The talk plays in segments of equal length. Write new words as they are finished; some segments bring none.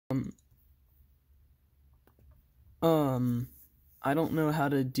I don't know how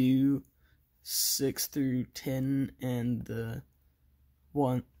to do 6 through 10 and the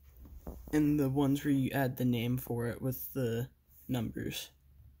ones where you add the name for it with the numbers.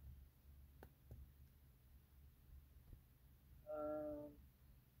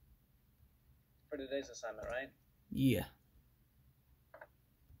 For today's assignment, right? Yeah.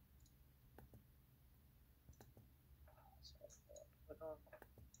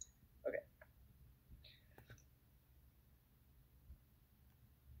 Okay.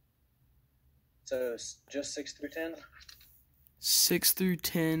 So just 6 through 10? 6 through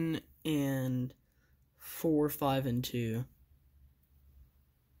 10 and 4, 5, and 2.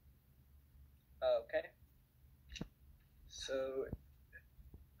 Okay. So,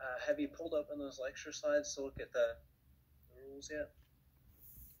 have you pulled open those lecture slides to look at the rules yet?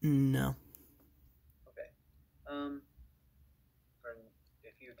 No. Okay.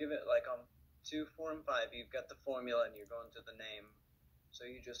 If you give it like on 2, 4, and 5, you've got the formula and you're going to the name. So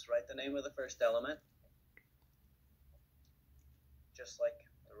you just write the name of the first element, just like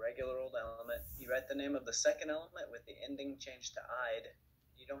the regular old element. You write the name of the second element with the ending changed to "ide."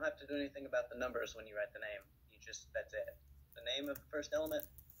 You don't have to do anything about the numbers when you write the name. That's it. The name of the first element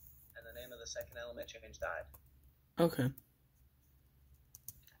and the name of the second element changed to "ide." Okay.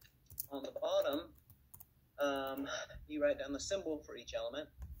 On the bottom, you write down the symbol for each element.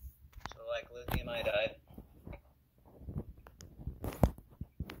 So like lithium iodide.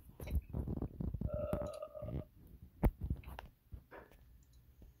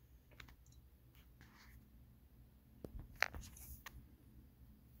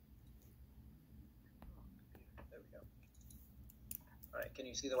 There we go. All right, can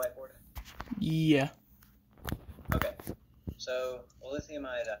you see the whiteboard? Yeah. Okay. So lithium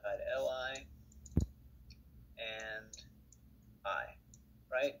iodide, Li and I,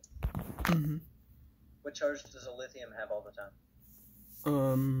 right? Mm-hmm. What charge does a lithium have all the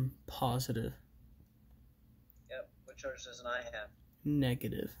time? Positive. Yep. What charge does an I have?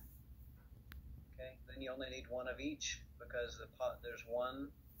 Negative. Okay. Then you only need one of each because there's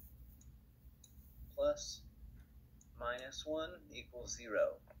 1 plus minus 1 equals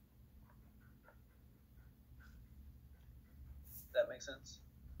 0. Does that make sense?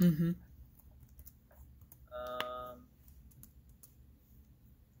 Mm-hmm.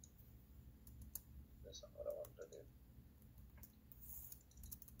 That's not what I wanted to do.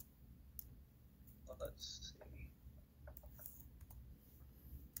 Well, let's see.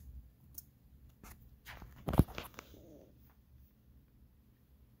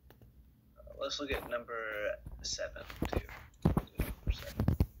 Let's look at number 7 too. Number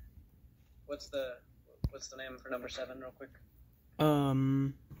 7. What's the name for number 7 real quick?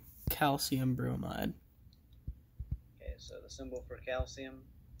 Calcium bromide. Okay, so the symbol for calcium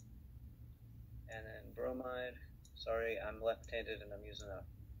and then bromide. Sorry, I'm left-handed and I'm using a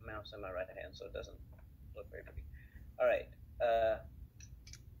mouse in my right hand, so it doesn't look very pretty. All right.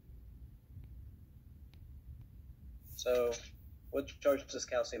 So what charge does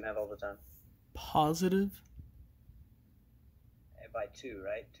calcium have all the time? Positive. By 2,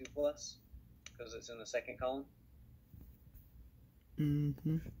 right? 2 plus? Because it's in the second column?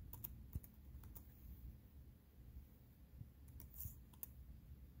 Mm-hmm.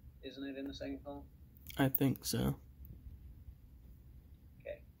 Isn't it in the second column? I think so.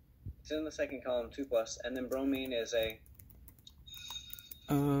 Okay. It's in the second column, 2 plus, and then bromine is a...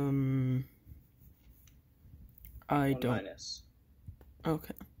 I 1 don't... minus.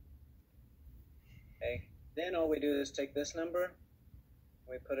 Okay. Okay. Then all we do is take this number,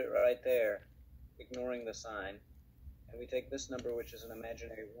 we put it right there, ignoring the sign. And we take this number, which is an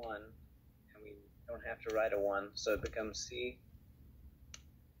imaginary 1, and we don't have to write a 1, so it becomes C.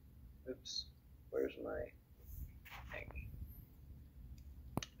 Oops, where's my thing?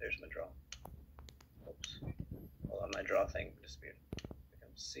 There's my draw. Oops, hold on, my draw thing disappeared. It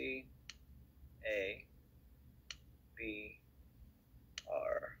becomes C, A, B,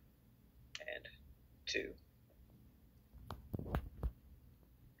 R, and 2.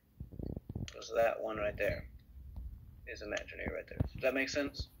 So that one right there is imaginary right there. Does that make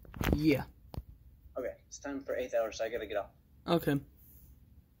sense? Yeah. Okay, it's time for 8th hour, so I gotta get off. Okay.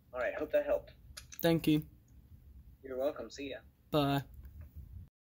 Alright, hope that helped. Thank you. You're welcome. See ya. Bye.